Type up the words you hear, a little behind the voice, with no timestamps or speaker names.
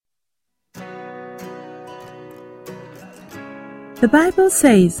The Bible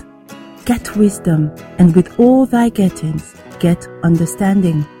says, "Get wisdom, and with all thy gettings, get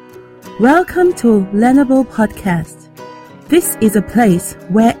understanding." Welcome to Learnable Podcast. This is a place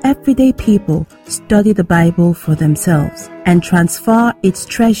where everyday people study the Bible for themselves and transfer its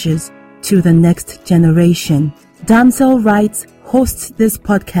treasures to the next generation. Damsel Wright hosts this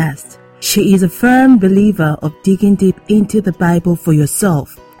podcast. She is a firm believer of digging deep into the Bible for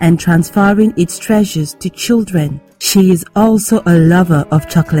yourself and transferring its treasures to children. She is also a lover of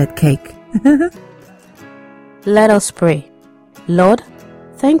chocolate cake. Let us pray. Lord,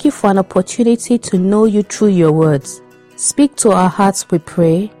 thank you for an opportunity to know you through your words. Speak to our hearts, we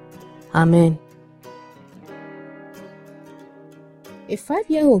pray. Amen. A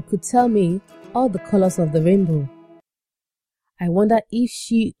 5-year-old could tell me all the colors of the rainbow. I wonder if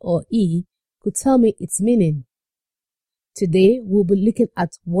she or he could tell me its meaning. Today, we'll be looking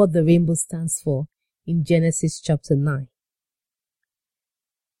at what the rainbow stands for in Genesis chapter 9.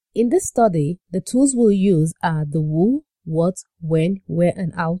 In this study, the tools we'll use are the who, what, when, where,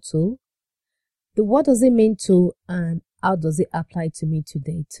 and how to. The what does it mean to, and how does it apply to me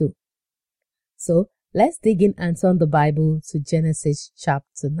today too? So, let's dig in and turn the Bible to Genesis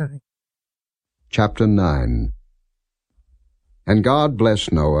chapter 9. Chapter 9. And God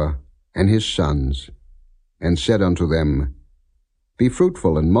blessed Noah and his sons, and said unto them, Be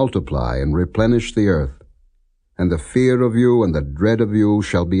fruitful and multiply, and replenish the earth. And the fear of you and the dread of you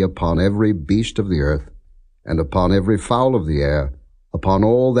shall be upon every beast of the earth, and upon every fowl of the air, upon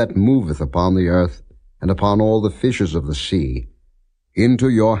all that moveth upon the earth, and upon all the fishes of the sea. Into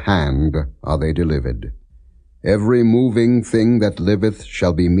your hand are they delivered. Every moving thing that liveth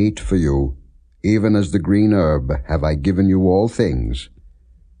shall be meat for you, even as the green herb have I given you all things.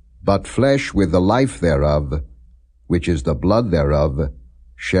 But flesh with the life thereof, which is the blood thereof,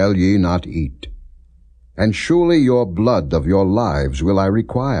 shall ye not eat. And surely your blood of your lives will I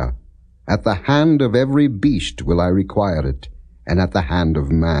require. At the hand of every beast will I require it, and at the hand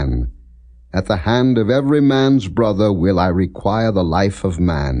of man. At the hand of every man's brother will I require the life of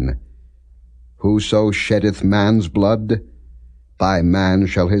man. Whoso sheddeth man's blood, by man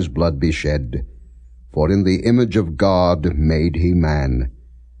shall his blood be shed. For in the image of God made he man.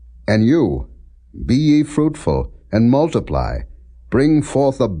 And you, be ye fruitful, and multiply. Bring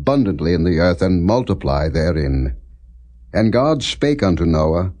forth abundantly in the earth, and multiply therein. And God spake unto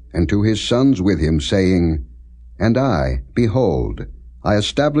Noah, and to his sons with him, saying, And I, behold, I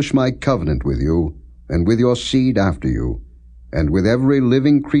establish my covenant with you, and with your seed after you, and with every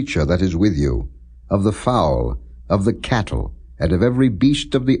living creature that is with you, of the fowl, of the cattle, and of every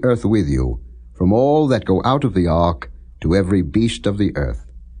beast of the earth with you, from all that go out of the ark to every beast of the earth.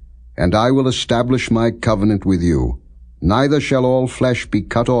 And I will establish my covenant with you. Neither shall all flesh be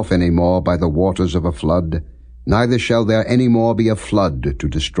cut off any more by the waters of a flood, neither shall there any more be a flood to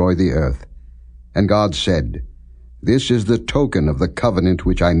destroy the earth. And God said, This is the token of the covenant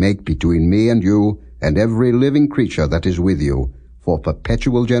which I make between me and you, and every living creature that is with you, for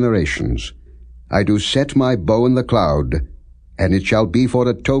perpetual generations. I do set my bow in the cloud, and it shall be for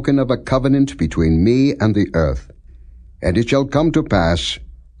a token of a covenant between me and the earth. And it shall come to pass,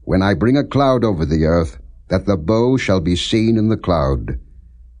 when I bring a cloud over the earth, that the bow shall be seen in the cloud.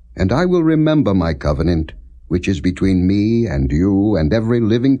 And I will remember my covenant, which is between me and you and every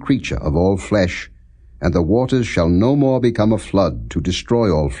living creature of all flesh, and the waters shall no more become a flood to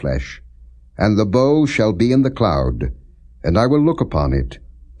destroy all flesh. And the bow shall be in the cloud, and I will look upon it,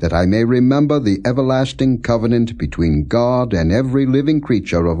 that I may remember the everlasting covenant between God and every living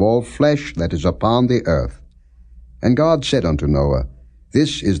creature of all flesh that is upon the earth. And God said unto Noah,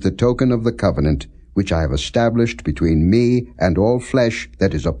 This is the token of the covenant which I have established between me and all flesh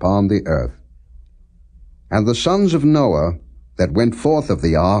that is upon the earth. And the sons of Noah that went forth of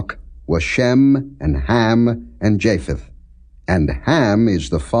the ark were Shem, and Ham, and Japheth. And Ham is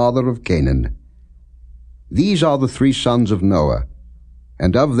the father of Canaan. These are the 3 sons of Noah,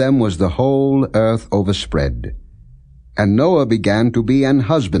 and of them was the whole earth overspread. And Noah began to be an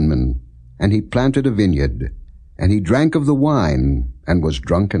husbandman, and he planted a vineyard, and he drank of the wine, and was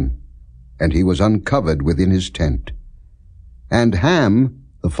drunken, and he was uncovered within his tent. And Ham,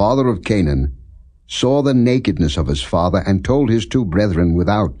 the father of Canaan, saw the nakedness of his father, and told his 2 brethren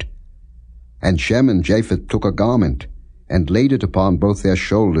without. And Shem and Japheth took a garment, and laid it upon both their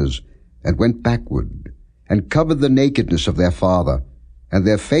shoulders, and went backward, and covered the nakedness of their father, and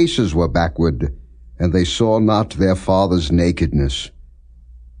their faces were backward, and they saw not their father's nakedness.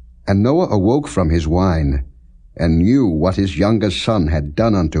 And Noah awoke from his wine, and knew what his younger son had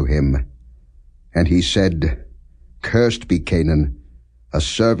done unto him. And he said, Cursed be Canaan, a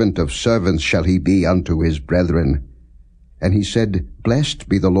servant of servants shall he be unto his brethren. And he said, Blessed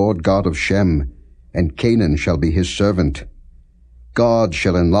be the Lord God of Shem, and Canaan shall be his servant. God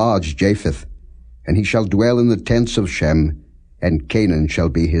shall enlarge Japheth, and he shall dwell in the tents of Shem, and Canaan shall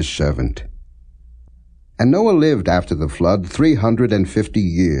be his servant. And Noah lived after the flood 350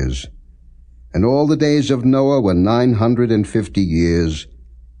 years. And all the days of Noah were 950 years,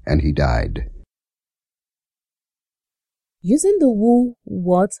 and he died. Using the who,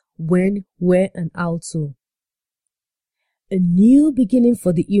 what, when, where, and how to. A new beginning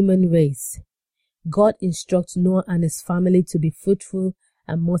for the human race. God instructs Noah and his family to be fruitful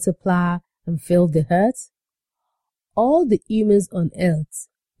and multiply and fill the earth. All the humans on earth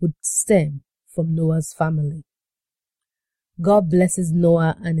would stem from Noah's family. God blesses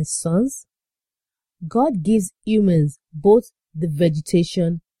Noah and his sons. God gives humans both the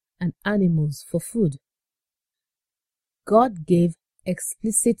vegetation and animals for food. God gave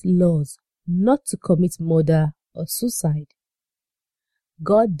explicit laws not to commit murder or suicide.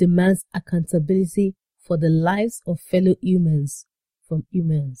 God demands accountability for the lives of fellow humans from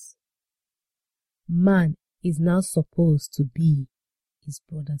humans. Man is now supposed to be his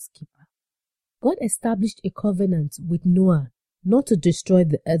brother's keeper. God established a covenant with Noah not to destroy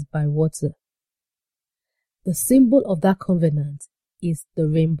the earth by water. The symbol of that covenant is the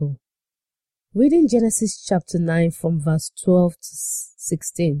rainbow. Reading Genesis chapter 9 from verse 12 to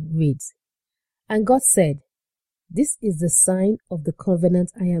 16 reads, And God said, This is the sign of the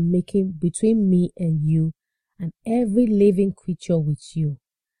covenant I am making between me and you and every living creature with you,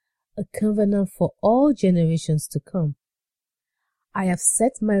 a covenant for all generations to come. I have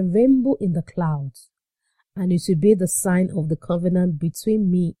set my rainbow in the clouds, and it will be the sign of the covenant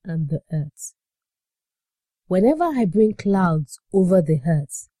between me and the earth. Whenever I bring clouds over the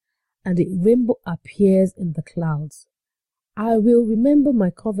earth, and the rainbow appears in the clouds, I will remember my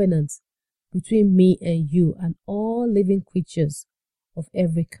covenant between me and you and all living creatures of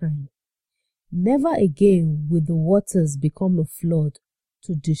every kind. Never again will the waters become a flood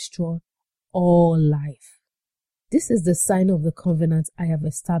to destroy all life. This is the sign of the covenant I have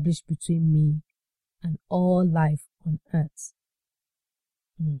established between me and all life on earth.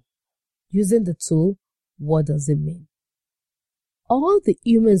 Using the tool, what does it mean? All the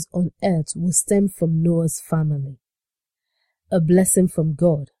humans on earth will stem from Noah's family. A blessing from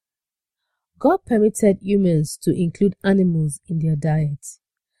God. God permitted humans to include animals in their diet.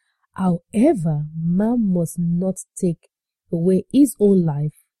 However, man must not take away his own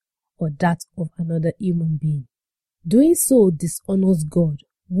life or that of another human being. Doing so dishonors God,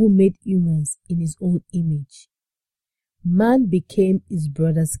 who made humans in his own image. Man became his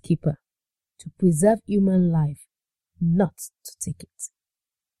brother's keeper to preserve human life, not to take it.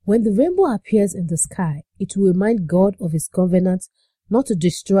 When the rainbow appears in the sky, it will remind God of his covenant not to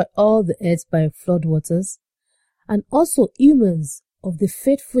destroy all the earth by floodwaters, and also humans of the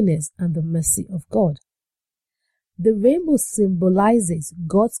faithfulness and the mercy of God. The rainbow symbolizes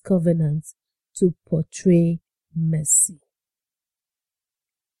God's covenant to portray mercy.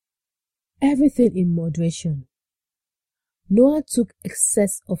 Everything in moderation. Noah took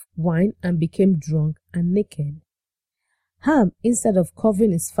excess of wine and became drunk and naked. Ham, instead of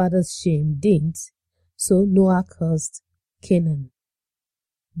covering his father's shame, didn't, so Noah cursed Canaan.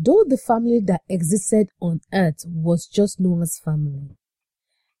 Though the family that existed on earth was just Noah's family,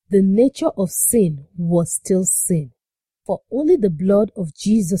 the nature of sin was still sin, for only the blood of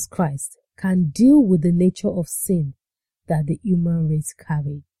Jesus Christ can deal with the nature of sin that the human race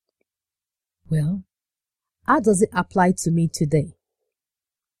carried. Well, how does it apply to me today?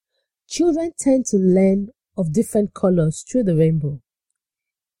 Children tend to learn of different colors through the rainbow.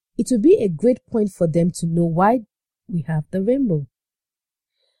 It will be a great point for them to know why we have the rainbow.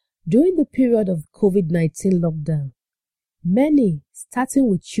 During the period of COVID-19 lockdown, many, starting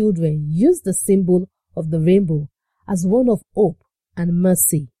with children, used the symbol of the rainbow as one of hope and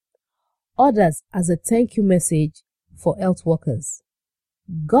mercy, others as a thank you message for health workers.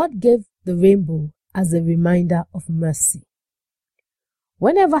 God gave the rainbow as a reminder of mercy.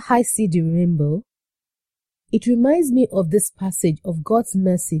 Whenever I see the rainbow, it reminds me of this passage of God's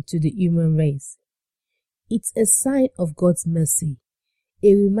mercy to the human race. It's a sign of God's mercy,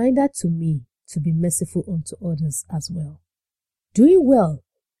 a reminder to me to be merciful unto others as well. Doing well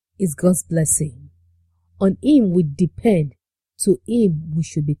is God's blessing. On Him we depend, to Him we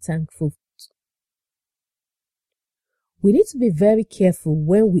should be thankful. We need to be very careful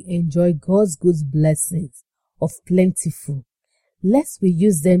when we enjoy God's good blessings of plentiful, lest we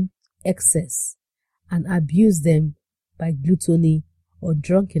use them excess and abuse them by gluttony or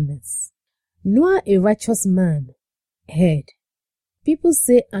drunkenness. Noah, a righteous man, heard, people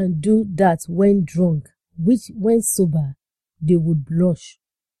say and do that when drunk, which when sober they would blush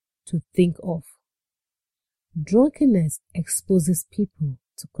to think of. Drunkenness exposes people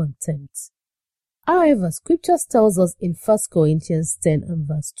to contempt. However, Scripture tells us in 1 Corinthians 10 and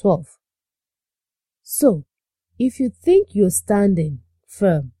verse 12. So, if you think you're standing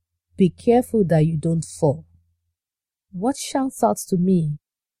firm, be careful that you don't fall. What shouts out to me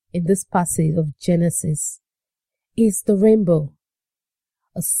in this passage of Genesis is the rainbow,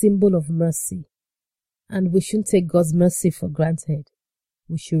 a symbol of mercy. And we shouldn't take God's mercy for granted.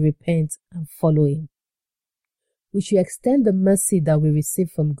 We should repent and follow Him. We should extend the mercy that we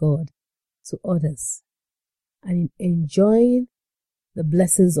receive from God to others. And in enjoying the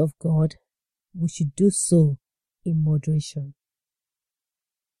blessings of God, we should do so in moderation.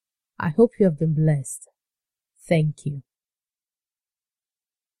 I hope you have been blessed. Thank you.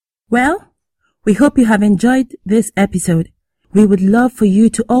 Well, we hope you have enjoyed this episode. We would love for you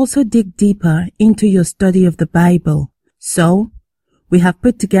to also dig deeper into your study of the Bible. So, we have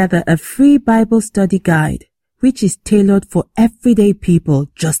put together a free Bible study guide, which is tailored for everyday people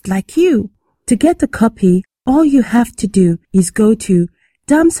just like you. To get a copy, all you have to do is go to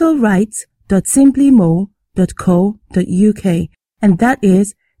damselwrites.simplymo.co.uk, and that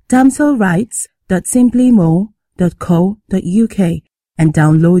is damselwrites.simplymo.co.uk, and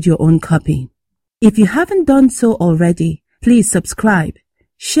download your own copy. If you haven't done so already, please subscribe,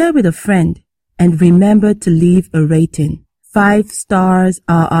 share with a friend, and remember to leave a rating. 5 stars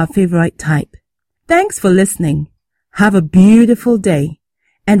are our favorite type. Thanks for listening. Have a beautiful day,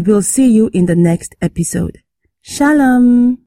 and we'll see you in the next episode. Shalom.